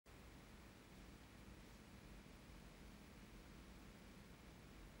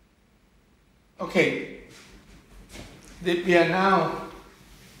Okay, we are now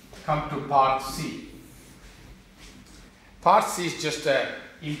come to part C. Part C is just a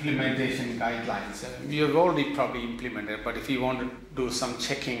implementation guidelines. We have already probably implemented, but if you want to do some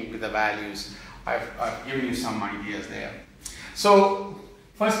checking with the values, I've given you some ideas there. So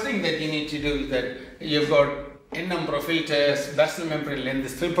first thing that you need to do is that you've got n number of filters, basal membrane length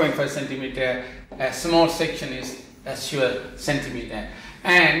is 3.5 centimeter, a small section is that's your centimeter,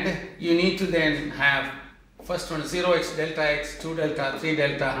 and you need to then have first one 0x delta x, 2 delta, 3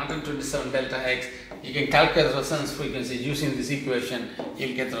 delta, 127 delta x. You can calculate the resonance frequency using this equation,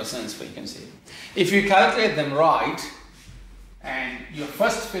 you'll get the resonance frequency. If you calculate them right, and your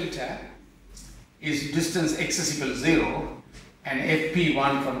first filter is distance x is equal to 0, and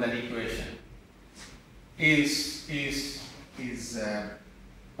FP1 from that equation is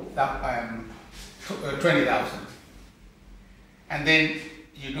 20,000. And then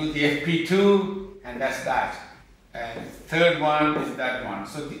you do the FP2, and that's that. And third one is that one.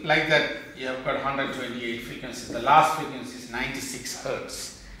 So like that, you have got 128 frequencies. The last frequency is 96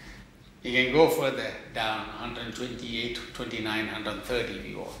 hertz. You can go further down, 128, 29, 130 if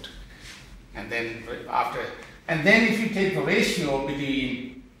you want. And then if you take the ratio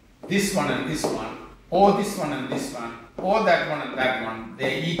between this one and this one, or this one and this one, or that one and that one,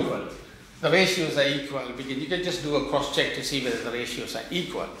 they're equal. The ratios are equal because you can just do a cross check to see whether the ratios are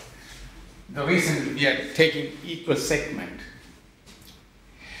equal. The reason we are taking equal segment.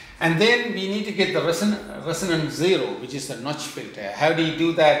 And then we need to get the resonance zero, which is the notch filter. How do you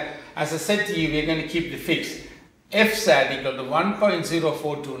do that? As I said to you, we're going to keep the fixed. FSAT equal to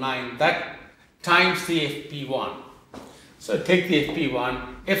 1.0429, that times the FP1. So take the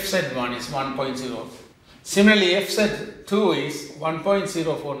FP1, FZ1 is 1.0. Similarly, FZ2 is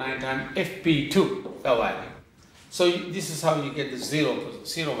 1.049 times FP2, the value. So this is how you get the zero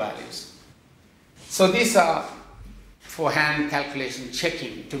values. So these are for hand calculation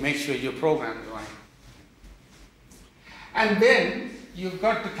checking to make sure your program is right. And then you've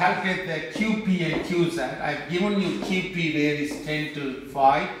got to calculate the QP and QZ. I've given you QP varies 10 to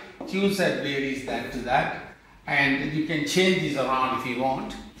 5, QZ varies that to that, and you can change these around if you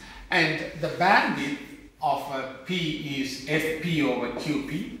want. And the bandwidth of a P is FP over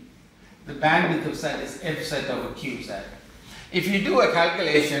QP. The bandwidth of Z is FZ over QZ. If you do a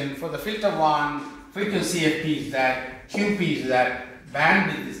calculation for the filter 1, frequency FP is that, QP is that,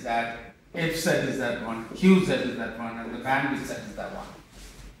 bandwidth is that, FZ is that one, QZ is that one, and the bandwidth Z is that one.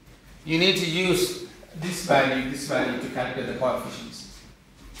 You need to use this value to calculate the coefficients.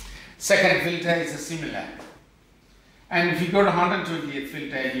 Second filter is a similar. And if you go to 128th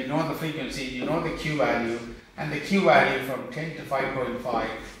filter, you know the frequency, you know the Q value, and the Q value from 10 to 5.5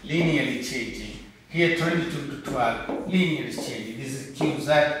 linearly changing. Here 22 to 12 linearly changing. This is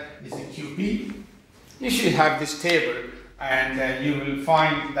QZ, this is QP. You should have this table, and you will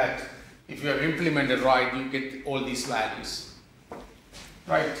find that if you have implemented right, you get all these values.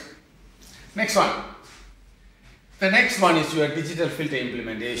 Right. Next one. The next one is your digital filter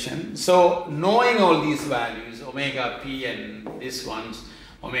implementation. So knowing all these values, omega P and this one's,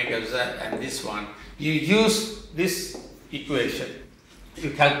 omega Z and this one, you use this equation.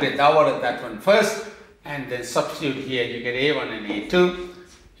 You calculate that one and that one first, and then substitute here, you get A1 and A2.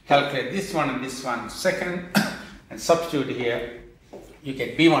 Calculate this one and this one second, and substitute here, you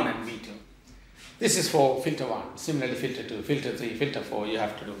get B1 and B2. This is for filter 1. Similarly, filter 2, filter 3, filter 4, you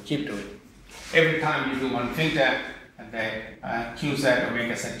have to keep doing. Every time you do one filter, and the QZ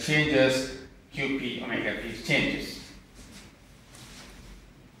omega Z changes, QP omega P changes.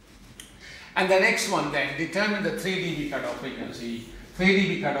 And the next one then, determine the 3 dB cutoff frequency. 3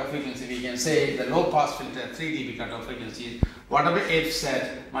 dB cutoff frequency, we can say the low pass filter 3 dB cutoff frequency is whatever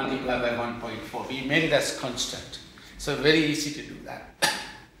FZ multiplied by 1.4. We made it as constant. So very easy to do that.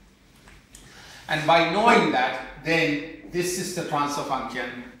 And by knowing that, then this is the transfer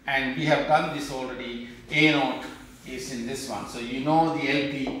function, and we have done this already. A0 is in this one. So you know the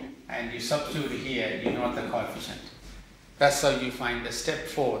LP, and you substitute here, you know the coefficient. That's how you find the step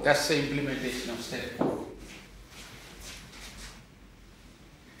 4. That's the implementation of step 4.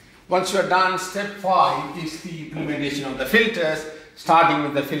 Once you are done, step 5 is the implementation of the filters, starting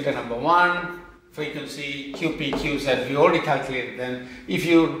with the filter number 1, frequency, QP, QZ. We already calculated them. If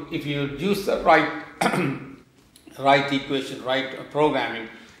you use the right equation, right programming,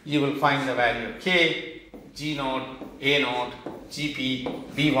 you will find the value of K, G0, A0, GP,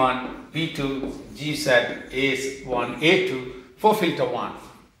 B1, B2, GZ, A1, A2 for filter 1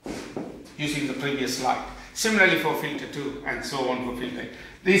 using the previous slide. Similarly for filter 2 and so on for filter.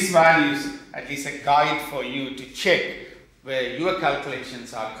 These values at least a guide for you to check where your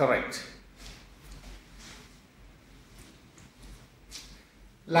calculations are correct.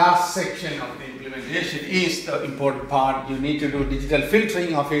 last section of the implementation is the important part. You need to do digital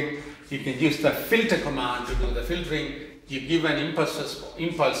filtering of it. You can use the filter command to do the filtering. You give an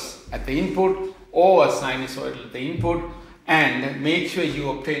impulse at the input or a sinusoidal at the input, and make sure you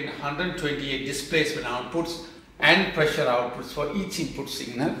obtain 128 displacement outputs and pressure outputs for each input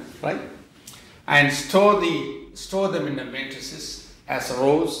signal, right? And store them in the matrices as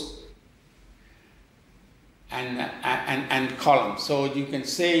rows and columns. So you can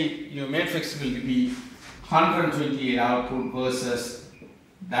say your matrix will be 128 output versus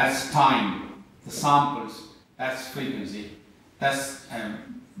that's time, the samples, that's frequency, that's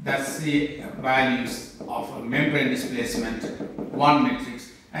the values of a membrane displacement, one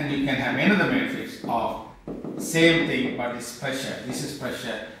matrix, and you can have another matrix of same thing, but it's pressure. This is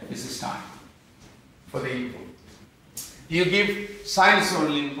pressure, this is time for the input. You give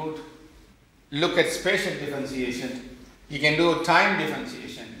sinusoidal input, look at spatial differentiation. You can do time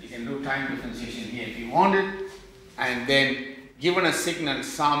differentiation. You can do time differentiation here if you want it, and then given a signal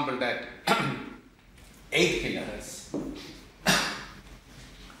sampled at 8 kilohertz,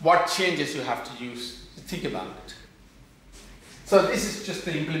 what changes you have to use? Think about it. So this is just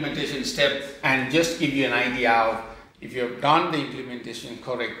the implementation step, and just give you an idea of if you have done the implementation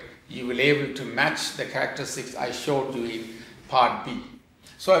correct, you will be able to match the characteristics I showed you in part B.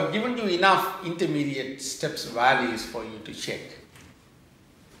 So I've given you enough intermediate steps values for you to check.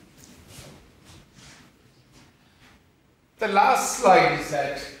 The last slide is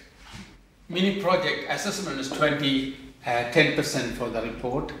that mini project assessment is 10% for the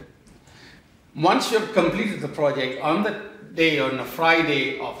report. Once you have completed the project, on the day, on a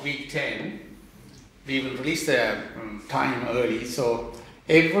Friday of week 10, we will release the time early. So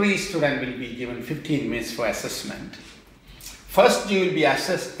every student will be given 15 minutes for assessment. First, you will be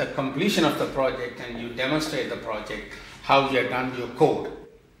assessed the completion of the project, and you demonstrate the project, how you have done your code.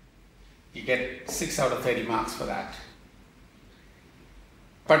 You get 6 out of 30 marks for that.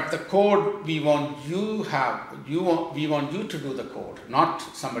 But the code we want you to do the code, not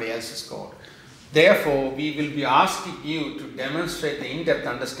somebody else's code. Therefore, we will be asking you to demonstrate the in-depth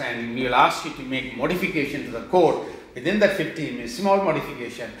understanding. We will ask you to make modification to the code within that 15 minutes, small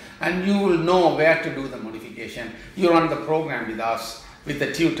modification, and you will know where to do the modification. You run the program with us, with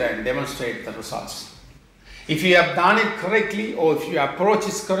the tutor, and demonstrate the results. If you have done it correctly, or if your approach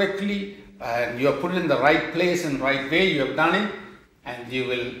is correctly, and you have put it in the right place and right way, you have done it, and you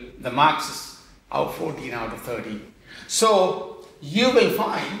will, the marks is out 14 out of 30. So you will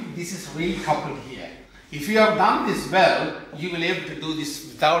find this is really coupled here. If you have done this well, you will be able to do this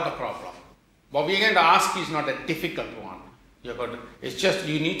without a problem. What we are going to ask you is not a difficult one. It's just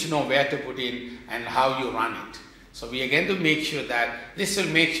you need to know where to put in and how you run it. So we are going to make sure that this will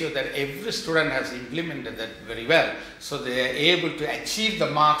make sure that every student has implemented that very well, so they are able to achieve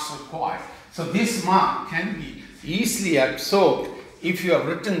the marks required. So this mark can be easily absorbed if you have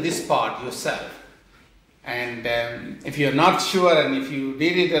written this part yourself. And if you're not sure, and if you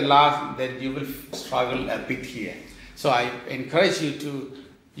did it at last, then you will struggle a bit here. So I encourage you to,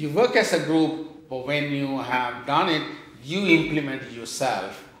 you work as a group, but when you have done it, you implement it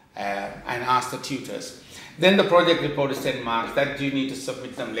yourself and ask the tutors. Then the project report is 10 marks, that you need to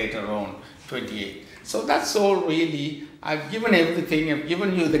submit them later on, 28. So that's all really. I've given everything, I've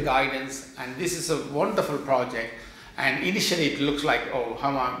given you the guidance, and this is a wonderful project. And initially it looks like, oh,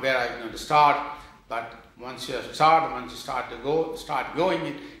 where are you going to start? But once you start going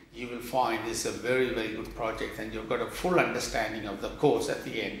it, you will find this a very, very good project, and you've got a full understanding of the course at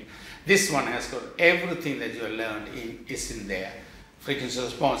the end. This one has got everything that you have learned is in there. Frequency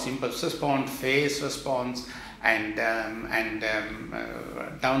response, impulse response, phase response, and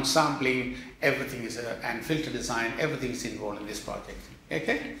downsampling, everything is, and filter design, everything is involved in this project.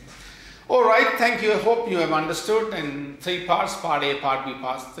 Okay? All right, thank you. I hope you have understood. And 3 parts, part A, part B,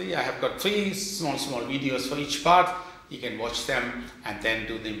 part C. I have got 3 small videos for each part. You can watch them and then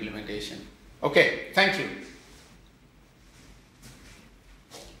do the implementation. Okay, thank you.